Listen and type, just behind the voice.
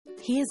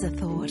Here's a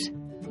thought.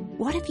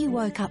 What if you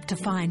woke up to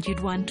find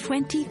you'd won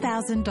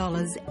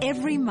 $20,000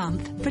 every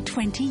month for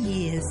 20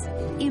 years?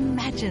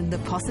 Imagine the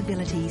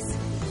possibilities.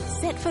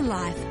 Set for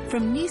life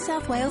from New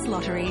South Wales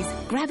Lotteries.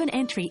 Grab an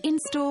entry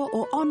in-store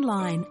or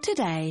online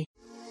today.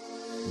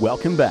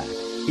 Welcome back.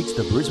 It's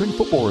the Brisbane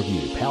Football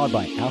Review, powered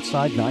by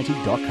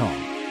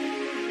Outside90.com.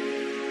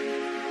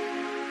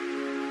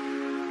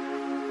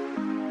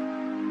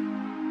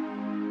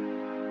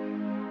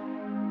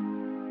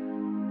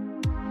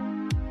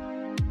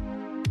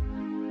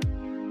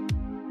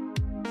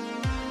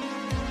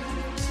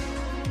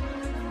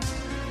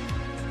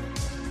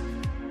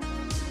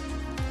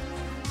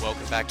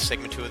 Welcome back to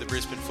segment 2 of the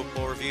Brisbane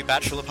Football Review,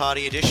 Bachelor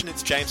Party edition.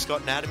 It's James,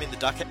 Scott and Adam in the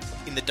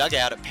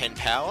dugout at Penn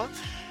Power.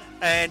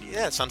 And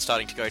yeah, the sun's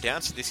starting to go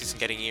down, so this isn't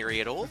getting eerie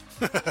at all.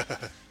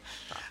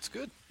 That's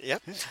good.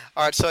 Yep.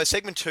 All right, so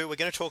segment 2, we're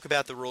going to talk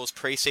about the Roar's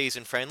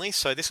pre-season friendly.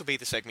 So this will be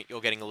the segment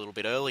you're getting a little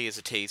bit early as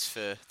a tease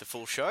for the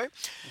full show.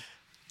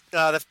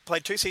 They've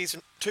played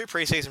two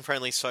pre-season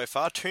friendlies so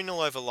far.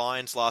 2-0 over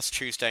Lions last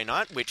Tuesday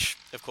night, which,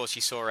 of course,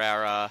 you saw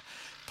our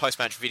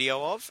post-match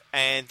video of.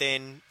 And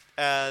then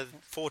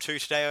 4-2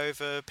 today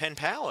over Penn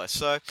Power.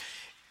 So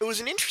it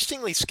was an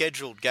interestingly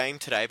scheduled game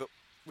today, but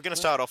we're going to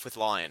start off with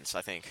Lions,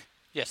 I think.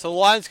 Yeah, so the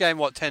Lions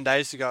game, 10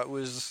 days ago, it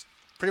was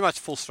pretty much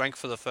full strength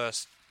for the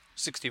first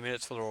 60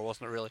 minutes for the Roar,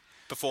 wasn't it, really?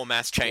 Before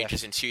mass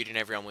changes ensued and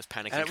everyone was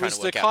panicking, and trying to work out. it was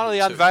the kind of the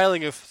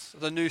unveiling of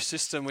the new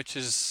system, which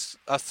is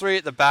a 3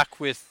 at the back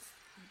with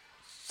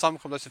some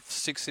combination of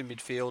 6 in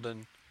midfield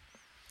and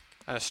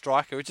a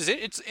striker, which is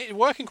it's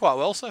working quite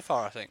well so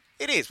far, I think.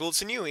 It is. Well,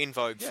 it's a new in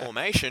vogue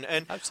formation,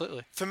 and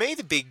absolutely, for me,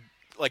 the big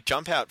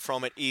jump out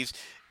from it is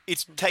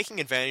it's taking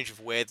advantage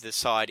of where the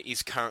side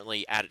is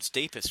currently at its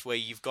deepest, where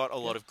you've got a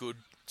lot of good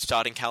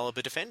starting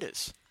caliber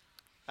defenders.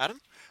 Adam?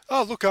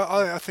 Oh, look,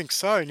 I think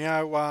so.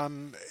 Now, I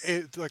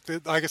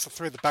guess the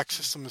 3 at the back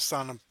system is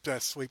starting to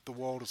sweep the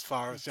world as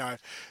far as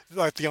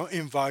like the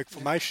in vogue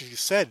formation you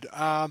said.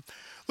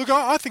 Look,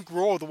 I think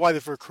Roar, the way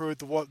they've recruited,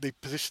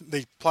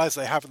 the players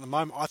they have at the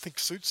moment, I think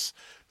suits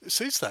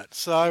that.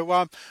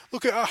 So,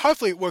 look,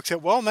 hopefully it works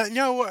out well.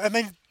 And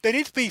they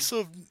need to be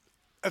sort of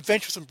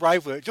adventurous and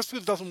brave with it. Just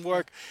because it doesn't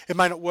work, it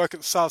may not work at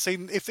the start of the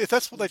season. If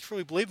that's what they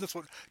truly believe, that's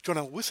what John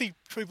Aloisi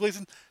truly believes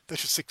in, they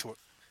should stick to it.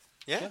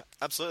 Yeah,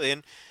 absolutely.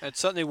 And it's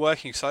certainly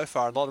working so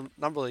far. A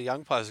number of the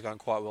young players are going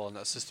quite well in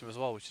that system as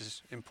well, which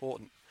is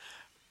important.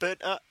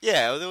 But,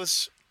 there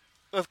was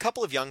a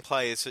couple of young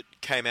players that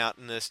came out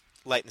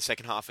late in the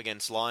second half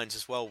against Lions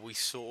as well. We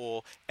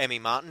saw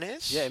Emi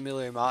Martinez. Yeah,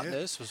 Emilio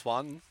Martinez was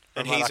one.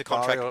 And he's a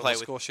contract player with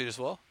the score sheet as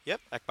well. Yep,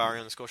 Akbari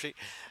on the score sheet.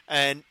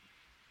 And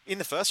in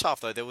the first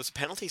half, though, there was a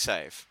penalty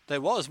save. There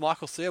was.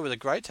 Michael Thea with a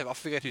great save. I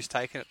forget who's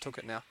took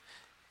it now.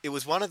 It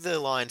was one of the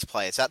Lions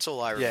players. That's all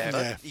I remember.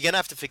 Yeah. You're going to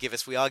have to forgive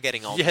us. We are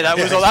getting old. Yeah, that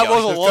was a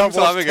long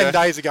time ago. 10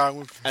 days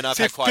ago. And I've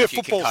had quite a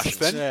few concussions.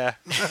 Then. Yeah.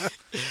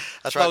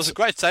 That's right. That was a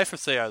great save from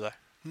Theo, though.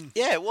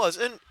 Yeah, it was.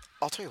 And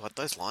I'll tell you what,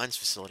 those Lions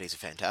facilities are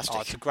fantastic.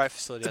 Oh, it's a great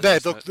facility.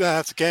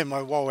 That's again,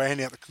 while we're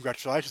handing out the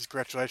congratulations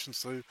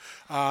to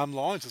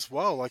Lions as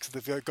well. Like, so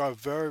they've got a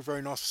very,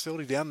 very nice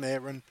facility down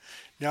there. And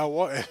you know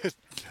what?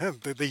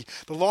 the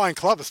Lion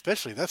Club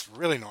especially, that's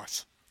really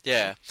nice.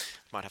 Yeah.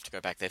 Might have to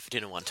go back there for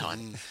dinner one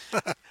time.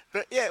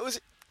 But yeah, it was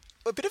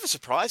a bit of a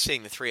surprise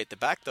seeing the 3 at the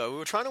back, though. We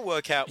were trying to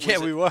work out...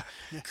 we were.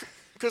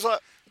 Because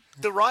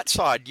the right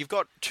side, you've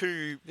got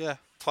 2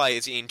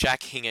 players in,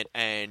 Jack Hingett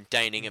and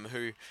Dane Ingham,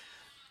 who...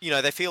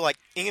 they feel like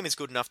Ingham is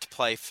good enough to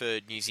play for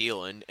New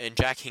Zealand, and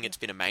Jack Hingett's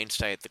been a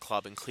mainstay at the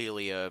club and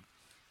clearly a,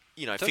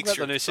 Talking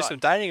fixture about the new system,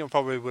 Dane Ingham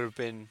probably would have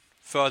been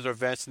further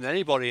advanced than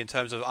anybody in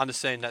terms of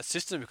understanding that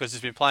system because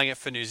he's been playing it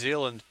for New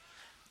Zealand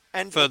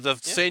and for the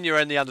senior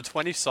and the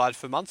under-20 side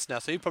for months now,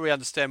 so you probably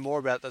understand more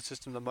about that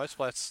system than most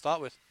players to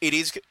start with. It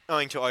is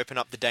going to open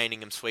up the Dane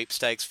Ingham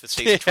sweepstakes for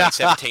season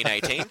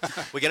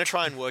 2017-18. We're going to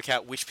try and work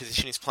out which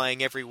position he's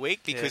playing every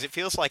week because it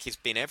feels like he's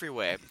been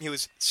everywhere. He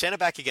was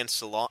centre-back against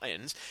the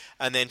Lions,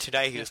 and then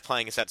today he was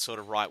playing as that sort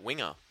of right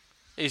winger.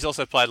 He's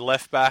also played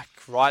left-back,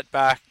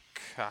 right-back...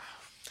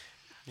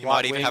 He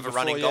might even have a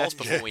running goals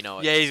before we know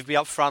it. Yeah, he'll be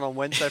up front on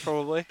Wednesday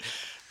probably.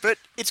 But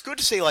it's good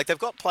to see, they've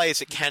got players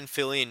that can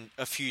fill in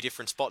a few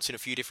different spots in a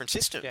few different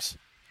systems.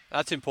 Yeah.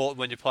 That's important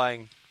when you're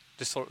playing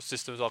this sort of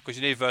system as well, because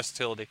you need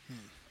versatility.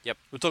 Yep.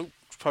 We'll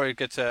probably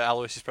get to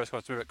Aloisi's press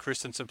conference, but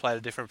Christensen played a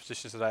different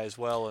position today as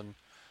well, and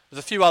there's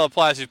a few other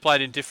players who've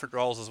played in different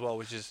roles as well,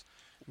 which is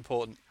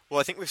important. Well,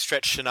 I think we've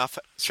stretched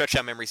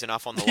our memories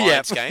enough on the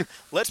Lions game.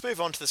 Let's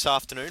move on to this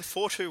afternoon.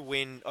 4-2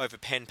 win over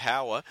Penn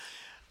Power.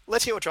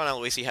 Let's hear what John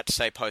Aloisi had to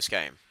say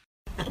post-game.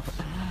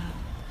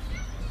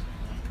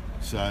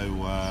 So,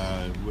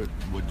 would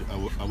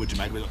you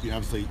make it?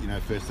 Obviously,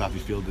 first half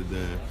you fielded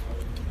the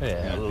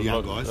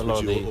young guys,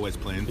 which you always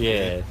planned for.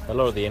 Yeah, a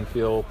lot of the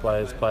NPL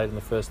players played in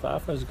the first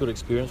half. It was a good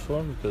experience for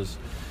them because,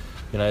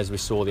 as we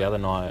saw the other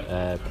night,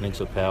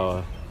 Peninsula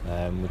Power,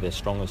 with their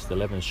strongest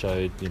 11,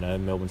 showed,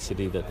 Melbourne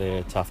City that they're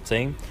a tough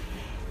team.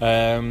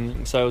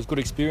 So it was a good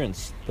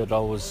experience, but I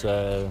was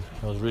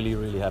really,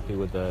 really happy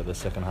with the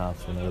second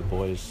half. The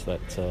boys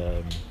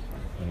that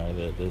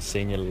the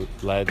senior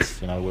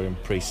lads, we're in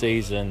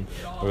pre-season.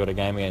 We've got a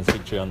game against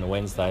Victory on the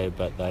Wednesday,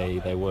 but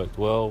they worked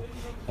well.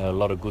 A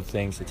lot of good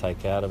things to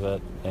take out of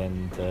it,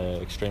 and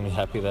extremely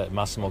happy that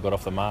Massimo got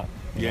off the mark.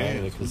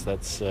 Because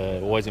that's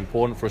always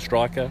important for a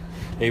striker.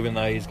 Even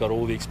though he's got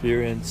all the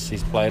experience,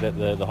 he's played at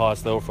the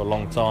highest level for a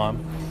long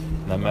time.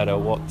 No matter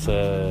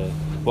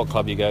what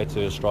club you go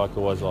to, a striker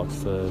always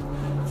likes to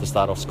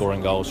start off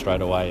scoring goals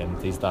straight away,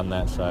 and he's done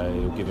that, so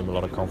it'll give him a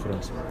lot of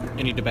confidence.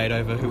 Any debate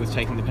over who was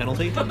taking the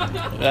penalty?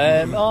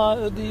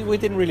 We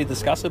didn't really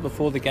discuss it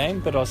before the game,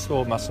 but I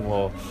saw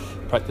Massimo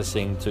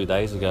practicing 2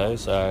 days ago,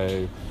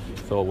 so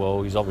thought,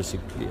 well, he's obviously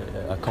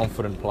a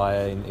confident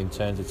player in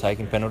terms of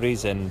taking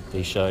penalties, and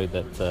he showed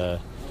that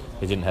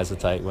he didn't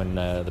hesitate when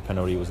the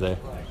penalty was there.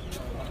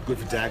 Good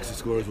for Dags to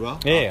score as well.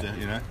 It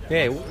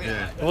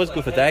was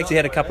good for Dags. He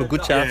had a couple of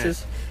good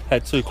chances,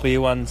 had 2 clear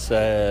ones,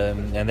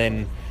 and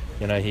then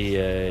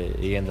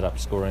he ended up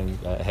scoring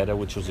a header,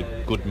 which was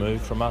a good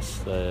move from us.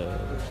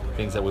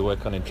 Things that we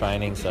work on in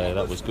training, so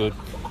that was good.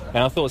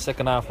 And I thought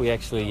second half we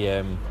actually,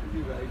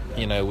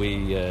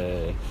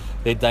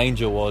 their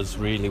danger was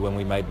really when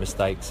we made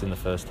mistakes in the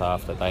first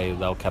half, that they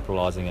were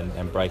capitalising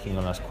and breaking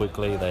on us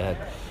quickly.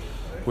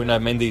 We know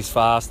Mendy's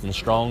fast and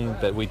strong,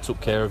 but we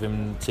took care of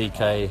him.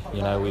 TK,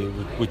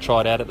 we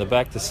tried out at the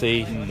back to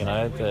see,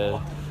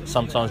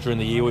 sometimes during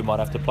the year we might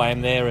have to play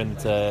him there, and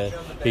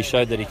he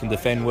showed that he can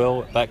defend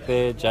well back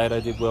there.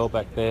 Jado did well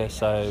back there,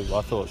 so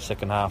I thought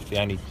second half the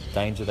only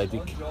danger they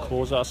did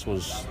cause us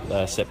was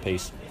set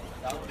piece.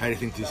 How do you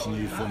think this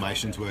new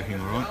formation's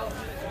working all right?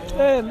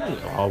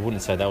 I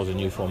wouldn't say that was a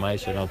new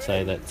formation. I'd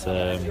say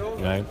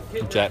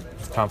that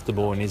Jack's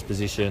comfortable in his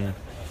position.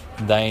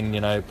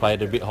 Dane,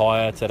 played a bit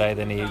higher today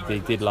than he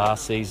did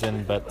last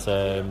season, but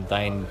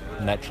Dane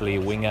naturally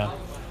a winger.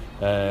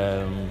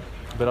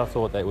 But I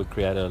thought that would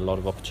create a lot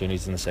of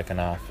opportunities in the second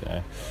half.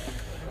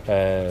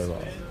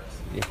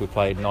 If we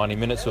played 90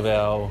 minutes with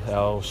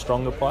our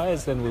stronger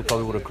players, then we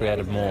probably would have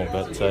created more.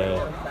 But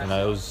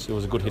it was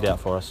a good hit out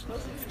for us.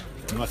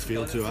 Nice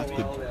field too, huh?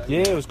 Good.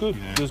 Yeah, it was good.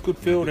 It was good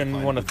field, and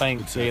we want to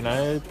thank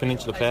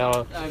Peninsula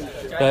Power.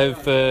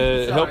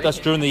 They've helped us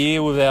during the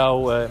year with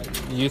our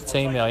youth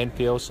team, our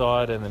NPL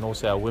side, and then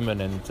also our women,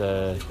 and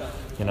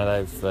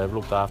they've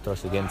looked after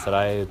us again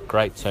today.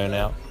 Great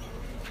turnout,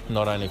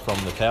 not only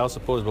from the Power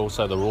supporters but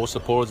also the Raw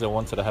supporters. They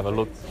wanted to have a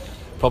look,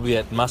 probably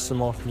at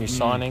Massimo, new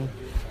signing,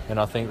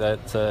 and I think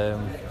that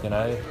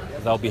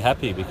they'll be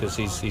happy because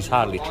he's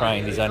hardly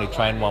trained. He's only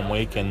trained 1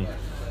 week, and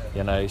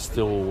he's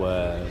still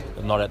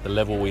not at the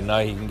level we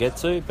know he can get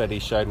to, but he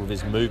showed with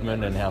his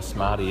movement and how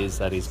smart he is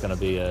that he's going to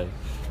be a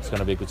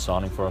good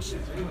signing for us.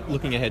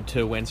 Looking ahead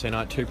to Wednesday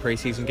night, 2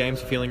 pre-season games,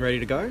 feeling ready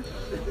to go?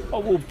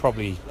 We'll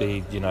probably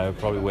be,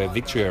 probably where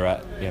Victory are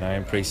at,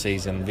 in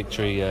pre-season.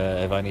 Victory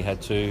have only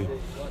had 2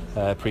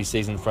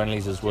 pre-season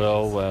friendlies as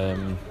well.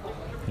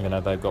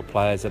 They've got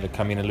players that have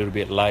come in a little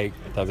bit late.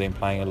 They've been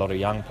playing a lot of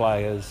young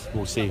players.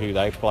 We'll see who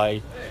they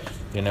play.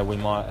 We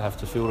might have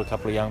to field a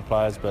couple of young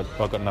players, but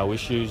I've got no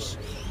issues.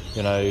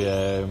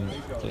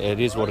 It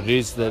is what it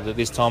is. That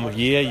this time of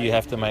year, you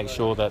have to make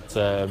sure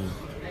that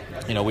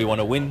we want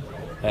to win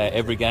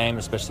every game,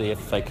 especially the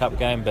FA Cup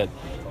game. But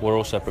we're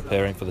also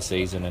preparing for the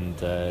season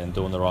and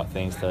doing the right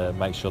things to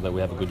make sure that we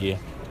have a good year.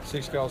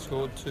 6 goals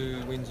scored,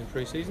 2 wins in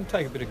pre-season.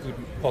 Take a bit of good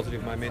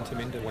positive momentum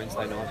into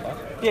Wednesday night, though.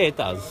 Yeah, it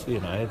does.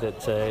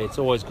 It's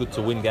always good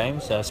to win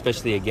games,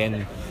 especially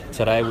again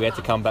today. We had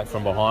to come back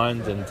from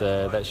behind, and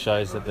that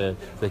shows that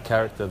the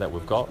character that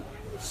we've got,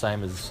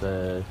 same as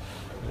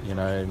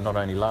not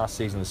only last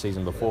season, the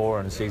season before,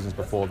 and the seasons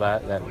before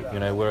that. That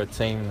we're a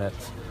team that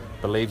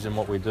believes in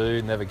what we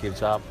do, never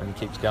gives up, and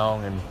keeps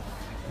going.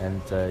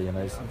 And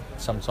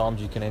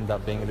sometimes you can end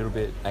up being a little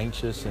bit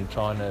anxious and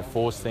trying to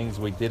force things.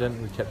 We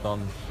didn't. We kept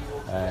on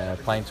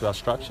playing to our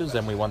structures,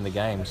 and we won the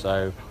game.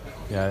 So,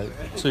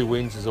 2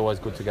 wins is always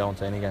good to go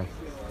into any game.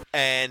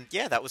 And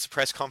that was a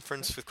press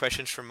conference with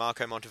questions from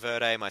Marco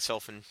Monteverde,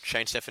 myself, and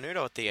Shane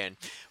Stefanuto at the end.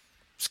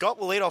 Scott,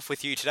 we'll lead off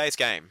with you. Today's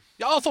game.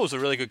 Yeah, I thought it was a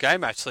really good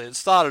game, actually. It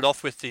started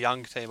off with the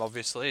young team,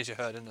 obviously, as you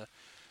heard in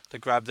the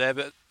grab there,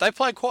 but they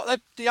played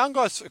the young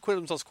guys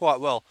acquitted themselves quite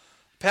well.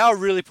 Power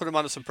really put them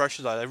under some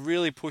pressure, though. They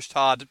really pushed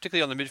hard,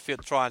 particularly on the midfield,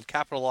 to try and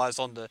capitalise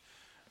on the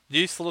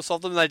youthfulness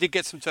of them. They did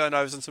get some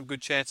turnovers and some good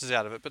chances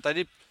out of it, but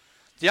the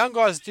young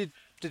guys did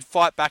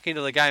fight back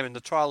into the game, and the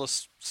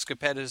trialist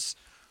Scapetta's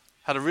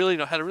had a really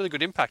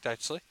good impact,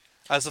 actually.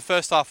 As the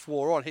first half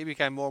wore on, he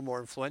became more and more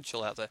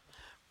influential out there.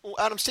 Well,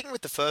 Adam, sticking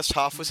with the first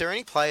half, was there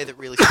any player that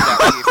really stood out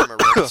to you from a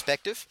raw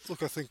perspective?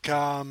 Look, I think...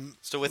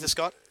 Still with us,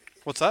 Scott?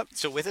 What's that?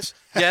 Still with us?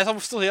 Yeah, I'm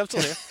still here. For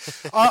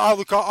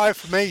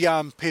me,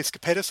 Piers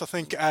Capettis, I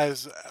think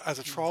as a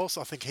trialist,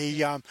 I think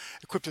he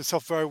equipped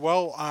himself very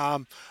well. I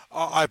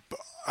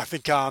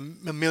think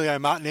Emilio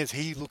Martinez,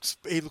 he looks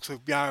a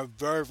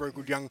very, very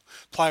good young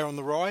player on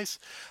the rise.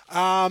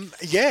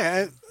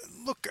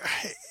 Look,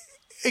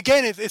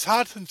 again, it's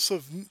hard to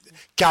sort of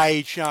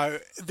gauge,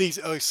 these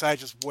early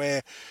stages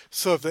where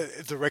sort of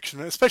the direction,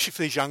 especially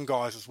for these young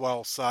guys as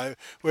well. So,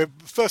 where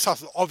first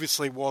half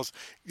obviously was,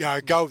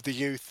 go with the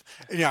youth,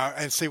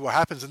 and see what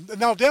happens. And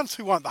they were down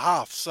 2-1 at the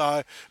half.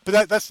 So,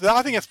 but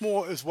I think that's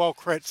more as well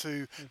credit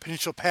to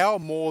Peninsula Power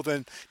more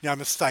than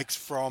mistakes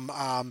from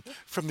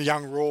the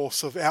young Raw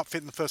sort of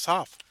outfit in the first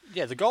half.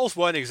 Yeah, the goals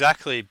weren't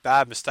exactly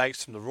bad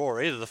mistakes from the Raw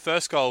either. The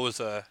first goal was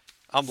a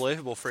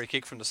unbelievable free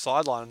kick from the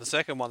sideline, and the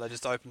second one they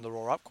just opened the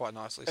Raw up quite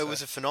nicely. It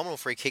was a phenomenal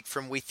free kick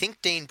from, we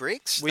think, Dean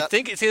Briggs. We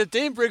think it's either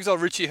Dean Briggs or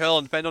Richie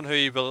Hurley, depending on who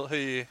you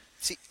believe.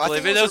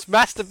 There was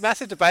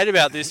massive debate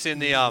about this in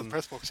the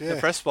press box. The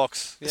press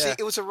box. Yeah. See,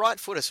 it was a right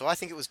footer, so I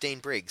think it was Dean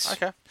Briggs.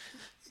 Okay.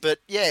 But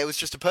yeah, it was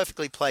just a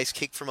perfectly placed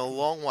kick from a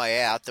long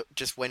way out that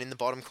just went in the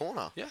bottom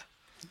corner. Yeah.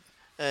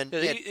 And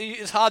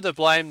it's hard to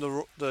blame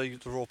the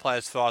Raw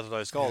players for either of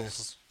those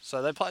goals. Yeah.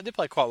 So they did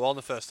play quite well in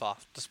the first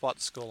half, despite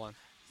the scoreline.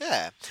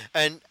 Yeah,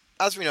 and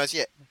as we know,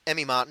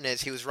 Emi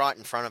Martinez, he was right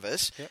in front of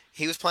us. Yep.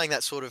 He was playing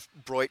that sort of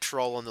Broich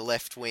role on the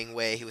left wing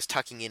where he was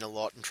tucking in a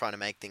lot and trying to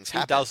make things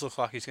happen. He does look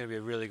like he's going to be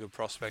a really good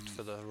prospect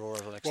for the Raw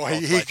over the next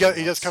 12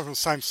 he does come from the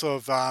same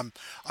sort of,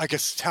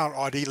 talent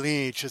ID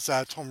lineage as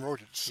Tom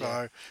Rogers.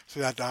 So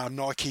that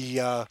Nike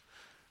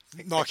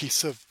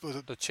sort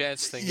of... The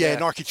Chance thing. Yeah,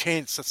 Nike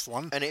Chance, that's the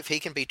one. And if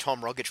he can be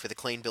Tom Rogic with a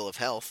clean bill of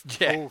health.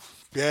 Yeah. Oh,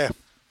 yeah.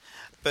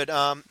 But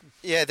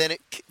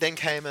then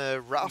came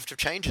a raft of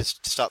changes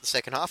to start the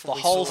second half. The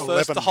whole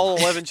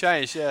 11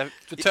 changed. Yeah,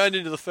 it turned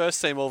into the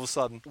first team all of a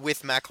sudden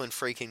with Macklin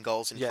freaking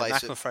goals in place. Yeah,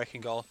 Macklin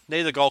freaking goal.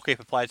 Neither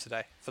goalkeeper played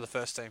today for the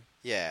first team.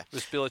 Yeah, it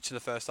was Bilic in the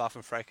first half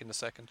and Frake in the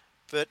second.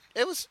 But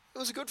it was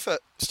a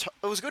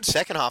good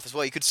second half as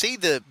well. You could see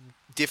the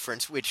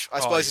difference, which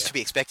I suppose is to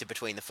be expected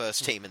between the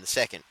first team and the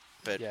second.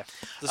 But yeah,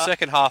 the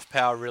second half,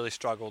 Power really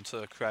struggled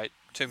to create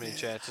too many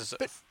chances.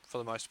 For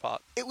the most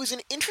part. It was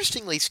an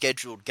interestingly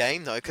scheduled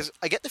game, though, because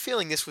I get the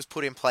feeling this was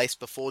put in place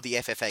before the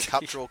FFA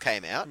Cup draw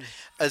came out,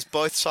 as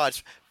both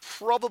sides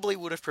probably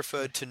would have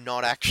preferred to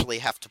not actually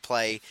have to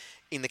play,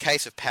 in the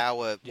case of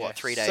Power,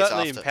 3 days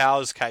certainly after. In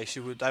Power's case,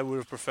 they would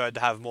have preferred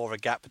to have more of a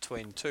gap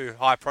between two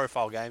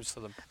high-profile games for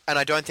them. And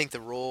I don't think the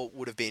Raw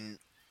would have been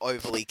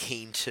overly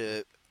keen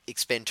to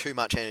expend too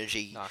much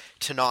energy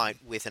tonight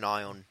with an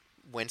eye on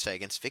Wednesday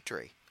against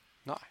Victory.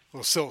 No.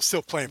 Well,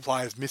 still plenty of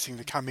players missing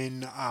to come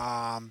in...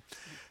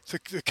 to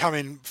come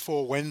in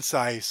for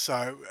Wednesday,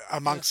 so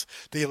amongst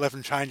the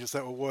 11 changes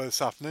that were this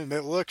afternoon,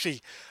 there was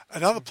actually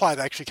another player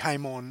that actually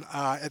came on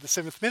at the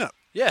 7th minute.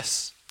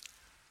 Yes.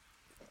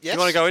 You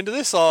want to go into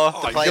this? Or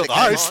Massimo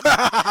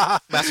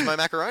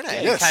Macarone.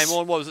 Yeah, he came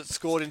on,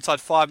 scored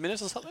inside 5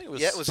 minutes or something? It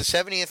was a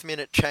 70th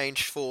minute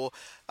change for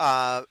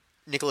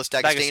Nicholas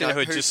D'Agostino, who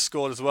had just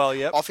scored as well,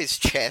 off his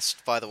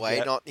chest, by the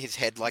way, not his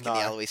head like in the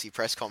Aloisi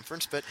press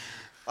conference, but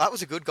that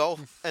was a good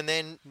goal. And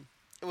then...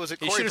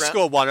 He should have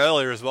scored one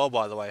earlier as well,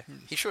 by the way.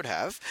 He should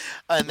have.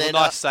 And then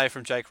nice save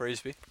from Jake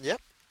Reesby. Yep.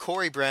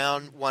 Corey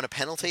Brown won a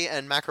penalty,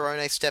 and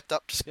Macarone stepped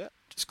up to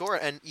score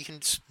it. And you can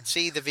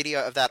see the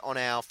video of that on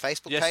our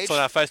Facebook page. Yes, it's on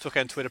our Facebook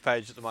and Twitter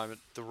page at the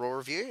moment. The Raw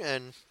Review,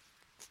 and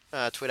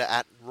Twitter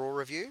at Raw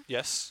Review.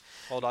 Yes.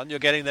 Well done. You're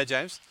getting there,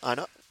 James. I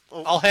know.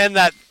 I'll hand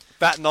that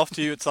baton off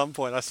to you at some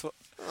point, I swear.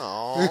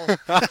 Oh.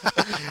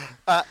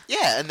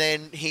 And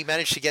then he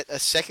managed to get a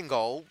second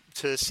goal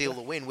to seal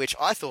the win, which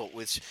I thought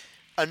was...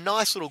 a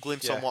nice little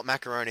glimpse on what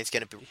Macarone is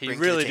going to bring to the team. He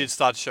really did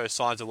start to show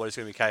signs of what he's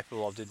going to be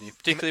capable of, didn't he?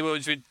 Particularly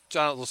what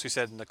John Lucy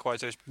said in the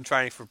quotes, he's been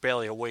training for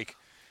barely a week,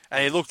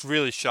 and he looked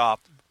really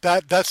sharp.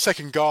 That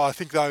second goal, I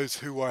think those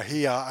who were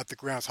here at the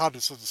ground, it's hard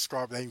to sort of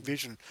describe their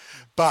vision,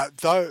 but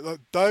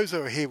those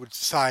who are here would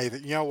say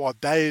that,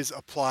 that is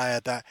a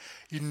player that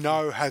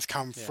has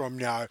come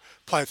from,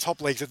 playing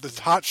top leagues at the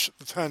touch,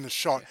 the turn, the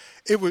shot.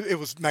 It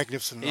was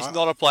magnificent. He's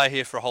not a player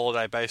here for a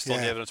holiday based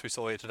on the evidence we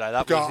saw here today.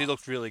 He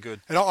looked really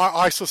good. And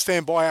I still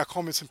stand by our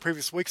comments in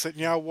previous weeks that,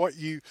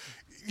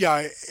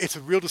 it's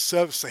a real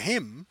disservice to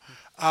him.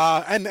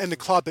 And the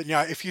club that,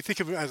 if you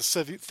think of him as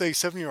a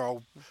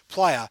 37-year-old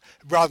player,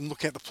 rather than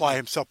looking at the player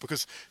himself,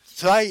 because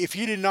today, if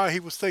you didn't know he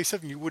was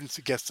 37, you wouldn't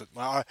have guessed it.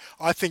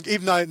 I think,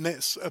 even though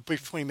it's a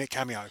brief 20-minute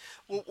cameo.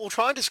 We'll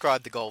try and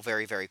describe the goal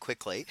very, very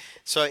quickly.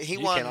 So he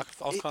won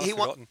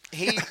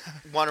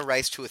a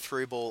race to a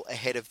through ball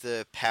ahead of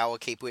the Power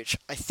keep, which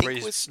I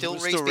think was still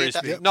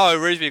Reesby. No,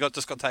 Reesby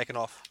just got taken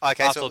off.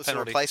 Okay, so it was a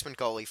replacement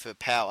goalie for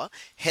Power.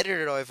 Headed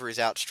it over his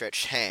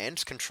outstretched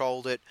hands,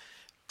 controlled it,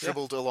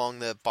 dribbled along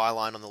the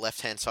byline on the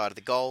left-hand side of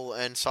the goal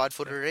and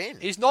side-footed it in.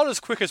 He's not as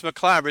quick as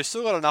McLaren, but he's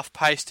still got enough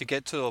pace to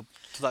get to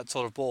that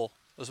sort of ball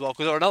as well.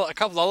 Because there were a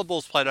couple of other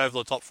balls played over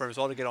the top for him as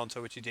well to get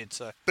onto, which he did.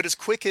 So, but as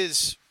quick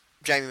as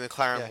Jamie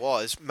McLaren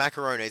was,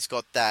 Macarone's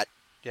got that,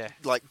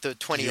 like the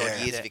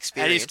 20-odd years of experience.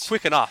 And he's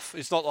quick enough.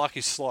 It's not like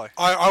he's slow.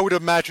 I would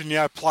imagine,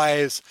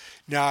 players,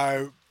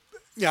 sort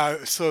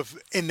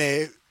of in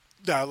their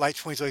late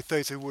 20s, early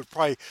 30s who would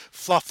probably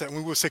fluff that, and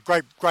we would say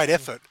great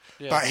effort.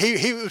 Yeah. But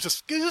he was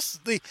just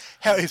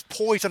how his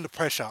poise under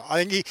pressure.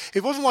 I think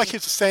it wasn't like he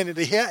was standing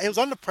there. He was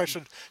under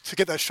pressure to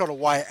get that shot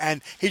away,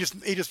 and he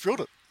just drilled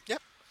it. Yep.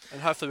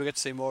 And hopefully we get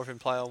to see more of him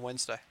play on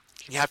Wednesday.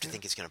 You have to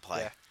think he's going to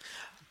play.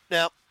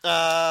 Yeah.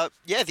 Now,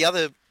 the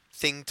other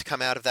thing to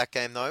come out of that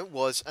game, though,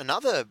 was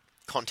another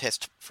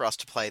contest for us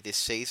to play this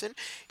season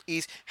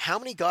is how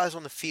many guys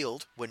on the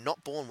field were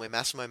not born where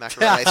Massimo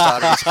Macarone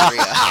started his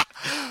career.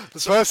 The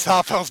first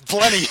half, that was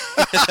plenty.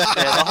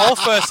 The whole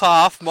first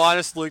half,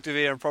 minus Luke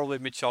DeVere and probably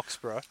Mitch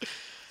Oxborough.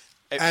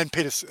 And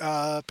Peter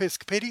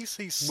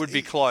Skapides. Would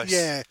be close.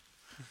 Yeah.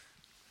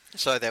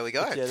 So there we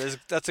go. Yeah,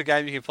 that's a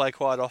game you can play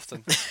quite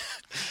often.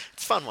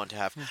 It's a fun one to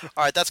have.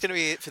 All right, that's going to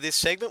be it for this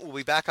segment. We'll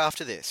be back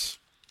after this.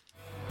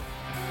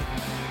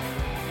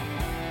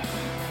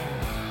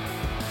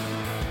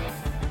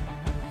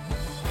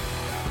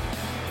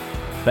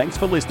 Thanks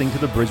for listening to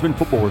the Brisbane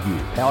Football Review,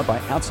 powered by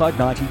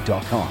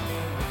Outside90.com.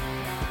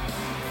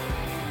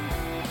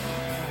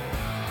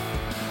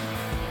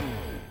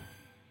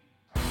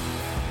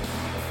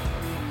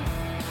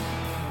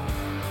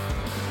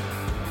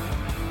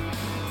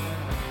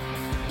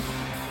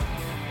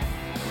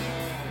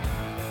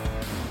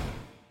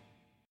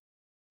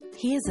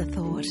 Here's a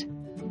thought.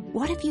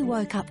 What if you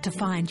woke up to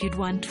find you'd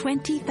won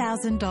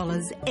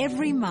 $20,000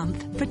 every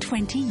month for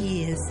 20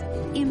 years?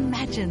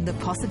 Imagine the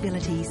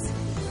possibilities.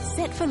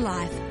 Set for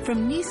life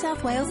from New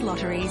South Wales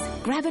Lotteries.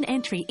 Grab an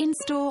entry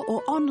in-store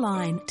or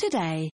online today.